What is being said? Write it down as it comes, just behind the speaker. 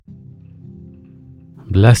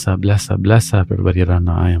Bless up, everybody. I don't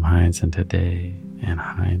know. I am Heinz, and today in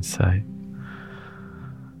hindsight,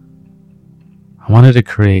 I wanted to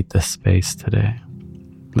create the space today,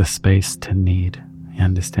 the space to need. You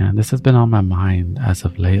understand? This has been on my mind as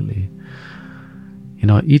of lately. You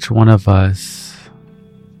know, each one of us,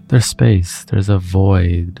 there's space, there's a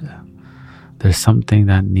void, there's something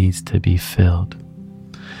that needs to be filled.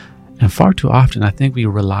 And far too often, I think we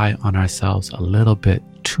rely on ourselves a little bit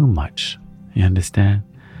too much. You understand?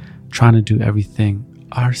 Trying to do everything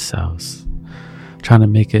ourselves. Trying to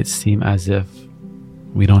make it seem as if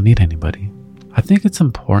we don't need anybody. I think it's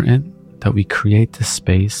important that we create the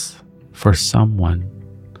space for someone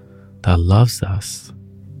that loves us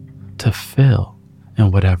to fill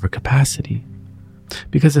in whatever capacity.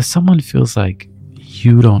 Because if someone feels like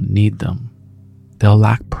you don't need them, they'll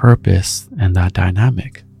lack purpose in that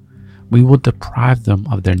dynamic. We will deprive them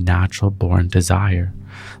of their natural born desire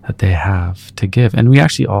that they have to give. And we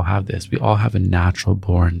actually all have this. We all have a natural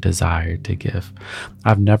born desire to give.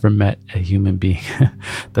 I've never met a human being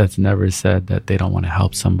that's never said that they don't want to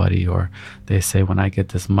help somebody, or they say, when I get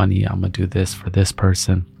this money, I'm going to do this for this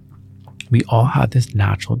person. We all have this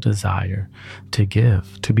natural desire to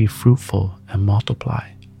give, to be fruitful and multiply.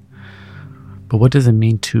 But what does it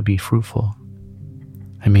mean to be fruitful?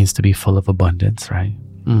 It means to be full of abundance, right?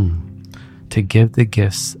 To give the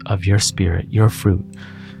gifts of your spirit, your fruit.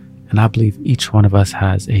 And I believe each one of us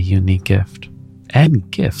has a unique gift and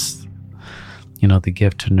gifts. You know, the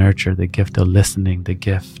gift to nurture, the gift of listening, the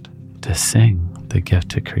gift to sing, the gift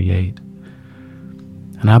to create.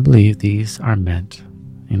 And I believe these are meant,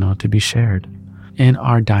 to be shared. In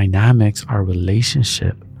our dynamics, our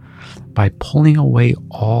relationship, by pulling away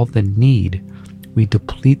all the need, we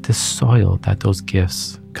deplete the soil that those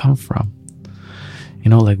gifts come from.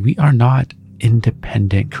 We are not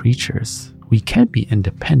independent creatures. We can be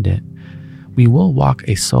independent. We will walk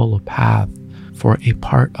a solo path for a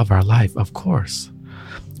part of our life, of course.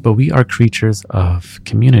 But we are creatures of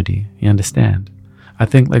community. You understand? I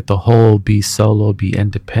think the whole be solo, be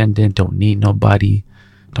independent, don't need nobody,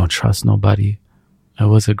 don't trust nobody. It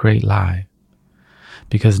was a great lie.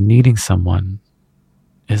 Because needing someone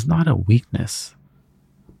is not a weakness,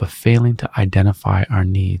 but failing to identify our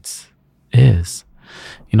needs is.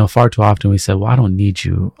 Far too often we say, well, I don't need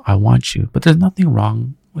you, I want you. But there's nothing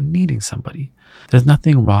wrong with needing somebody. There's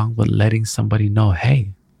nothing wrong with letting somebody know,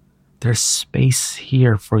 hey, there's space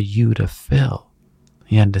here for you to fill.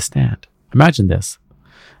 You understand? Imagine this.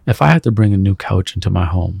 If I had to bring a new couch into my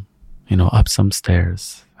home, up some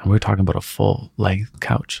stairs, and we're talking about a full length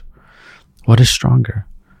couch, what is stronger?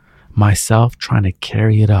 Myself trying to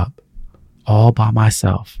carry it up all by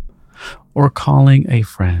myself, or calling a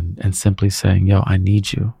friend and simply saying, yo, I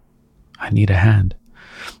need you. I need a hand.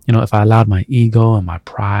 If I allowed my ego and my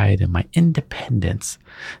pride and my independence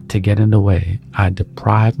to get in the way, I'd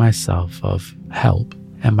deprive myself of help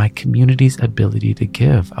and my community's ability to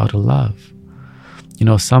give out of love.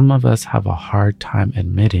 Some of us have a hard time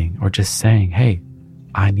admitting or just saying, hey,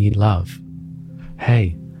 I need love.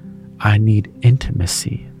 Hey, I need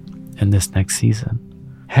intimacy in this next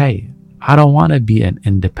season. Hey, I don't want to be an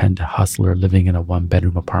independent hustler living in a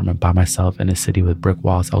 1-bedroom apartment by myself in a city with brick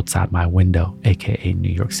walls outside my window, aka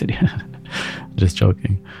New York City. Just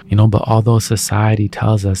joking. But although society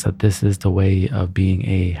tells us that this is the way of being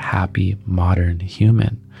a happy, modern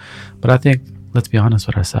human, but I think, let's be honest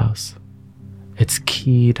with ourselves. It's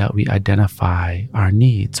key that we identify our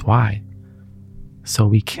needs. Why? So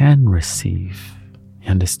we can receive.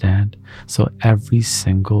 You understand? So every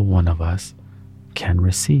single one of us can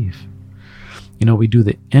receive. We do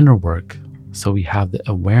the inner work so we have the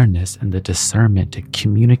awareness and the discernment to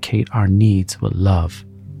communicate our needs with love,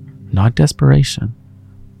 not desperation,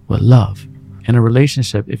 with love. In a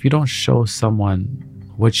relationship, if you don't show someone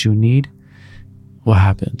what you need, what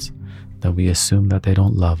happens? Then we assume that they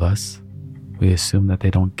don't love us. We assume that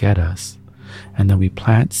they don't get us. And then we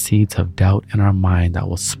plant seeds of doubt in our mind that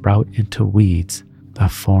will sprout into weeds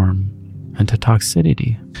that form into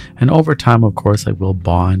toxicity. And over time, of course, we'll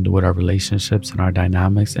bond with our relationships and our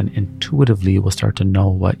dynamics, and intuitively we'll start to know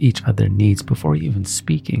what each other needs before even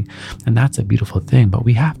speaking. And that's a beautiful thing, but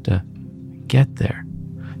we have to get there.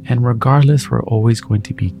 And regardless, we're always going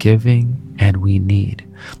to be giving and we need.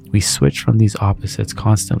 We switch from these opposites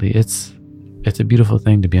constantly. It's a beautiful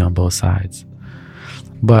thing to be on both sides.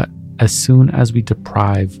 But as soon as we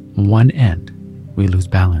deprive one end, we lose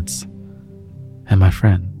balance. And my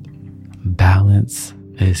friend, balance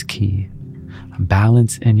is key.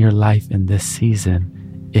 Balance in your life in this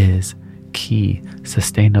season is key.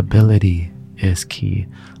 Sustainability is key.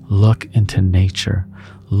 Look into nature.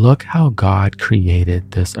 Look how God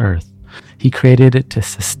created this earth. He created it to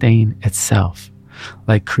sustain itself.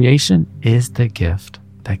 Like creation is the gift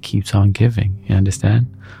that keeps on giving. You understand?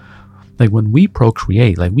 Like when we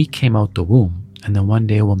procreate, like we came out the womb, and then one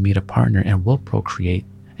day we'll meet a partner and we'll procreate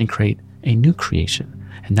and create a new creation.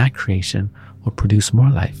 And that creation will produce more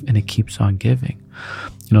life, and it keeps on giving.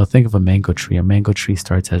 You know, think of a mango tree. A mango tree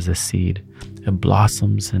starts as a seed. It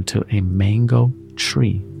blossoms into a mango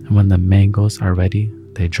tree. And when the mangoes are ready,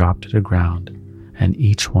 they drop to the ground, and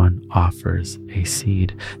each one offers a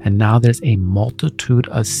seed. And now there's a multitude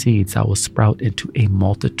of seeds that will sprout into a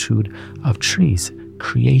multitude of trees.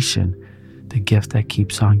 Creation, the gift that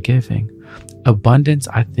keeps on giving. Abundance,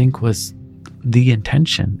 I think, was the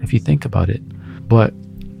intention, if you think about it. But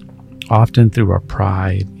often through our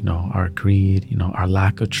pride, you know, our greed, you know, our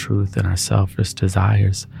lack of truth and our selfish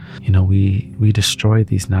desires, you know, we destroy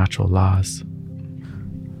these natural laws.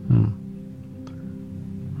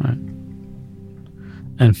 Right.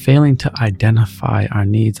 And failing to identify our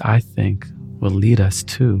needs, I think, will lead us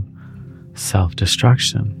to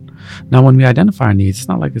self-destruction. Now, when we identify our needs, it's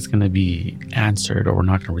not like it's going to be answered or we're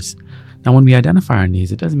not going to Now, when we identify our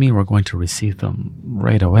needs, it doesn't mean we're going to receive them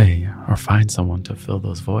right away or find someone to fill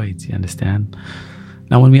those voids. You understand?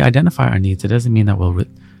 Now, when we identify our needs, it doesn't mean that we're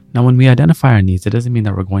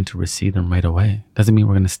going to receive them right away. It doesn't mean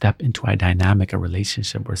we're going to step into a dynamic, a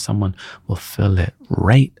relationship where someone will fill it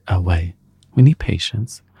right away. We need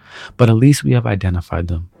patience, but at least we have identified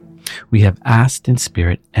them. We have asked in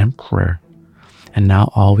spirit and prayer, and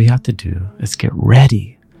now all we have to do is get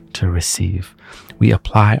ready to receive. We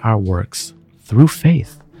apply our works through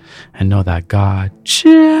faith and know that God,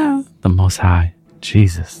 the Most High,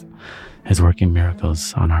 Jesus, is working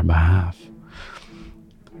miracles on our behalf.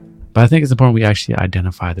 But I think it's important we actually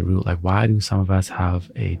identify the root. Like, why do some of us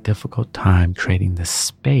have a difficult time creating the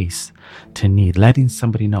space to need, letting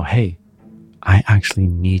somebody know, hey, I actually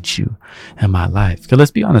need you in my life? Because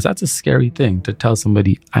let's be honest, that's a scary thing to tell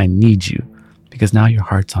somebody, I need you, because now your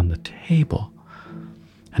heart's on the table.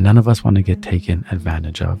 And none of us want to get taken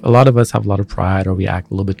advantage of. A lot of us have a lot of pride, or we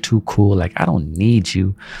act a little bit too cool. Like, I don't need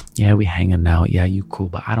you. Yeah, we hanging out. Yeah, you cool,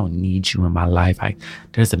 but I don't need you in my life.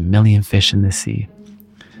 There's a million fish in the sea.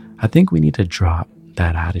 I think we need to drop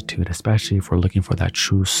that attitude, especially if we're looking for that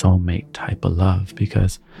true soulmate type of love,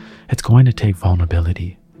 because it's going to take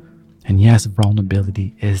vulnerability. And yes,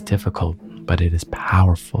 vulnerability is difficult, but it is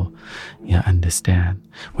powerful. You understand?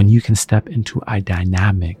 When you can step into a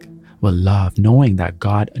dynamic with love, knowing that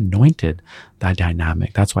God anointed that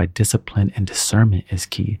dynamic. That's why discipline and discernment is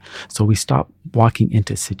key. So we stop walking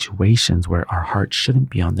into situations where our heart shouldn't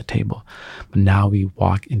be on the table, but now we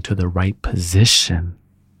walk into the right position,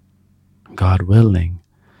 God willing,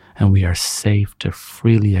 and we are safe to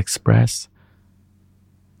freely express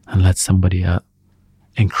and let somebody up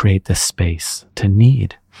and create the space to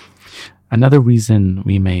need. Another reason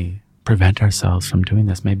we may prevent ourselves from doing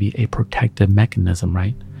this may be a protective mechanism,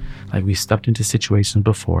 right? Like, we stepped into situations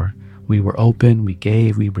before. We were open, we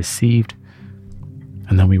gave, we received,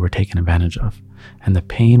 and then we were taken advantage of. And the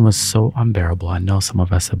pain was so unbearable. I know some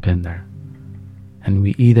of us have been there. And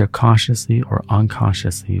we either consciously or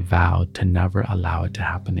unconsciously vowed to never allow it to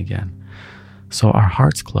happen again. So our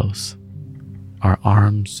heart's close, our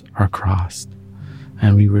arms are crossed,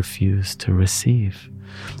 and we refuse to receive.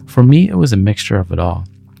 For me, it was a mixture of it all.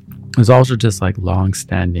 It was also just like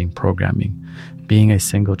long-standing programming. Being a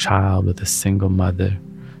single child with a single mother,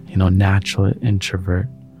 natural introvert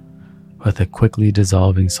with a quickly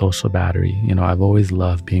dissolving social battery. I've always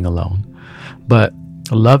loved being alone. But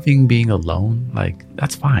loving being alone,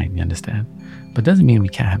 that's fine, you understand? But doesn't mean we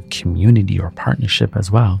can't have community or partnership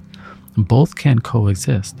as well. Both can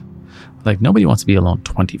coexist. Nobody wants to be alone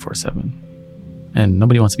 24/7. And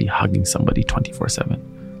nobody wants to be hugging somebody 24/7.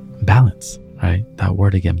 Balance, right? That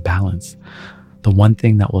word again, balance. The one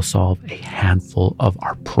thing that will solve a handful of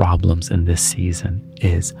our problems in this season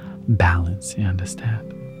is balance, you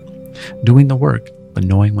understand? Doing the work, but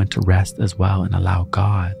knowing when to rest as well and allow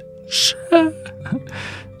God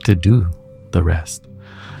to do the rest.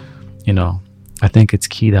 I think it's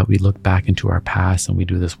key that we look back into our past and we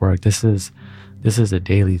do this work. This is a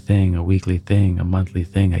daily thing, a weekly thing, a monthly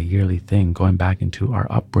thing, a yearly thing, going back into our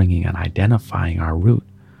upbringing and identifying our root.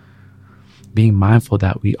 Being mindful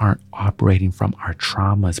that we aren't operating from our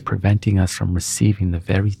traumas, preventing us from receiving the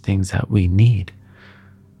very things that we need.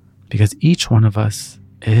 Because each one of us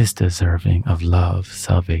is deserving of love,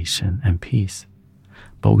 salvation, and peace.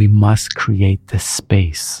 But we must create the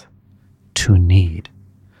space to need.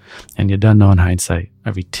 And you don't know in hindsight,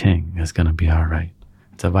 everything is going to be all right.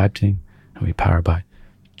 It's a vibe thing, and we power by.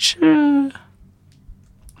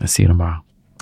 Let's see you tomorrow.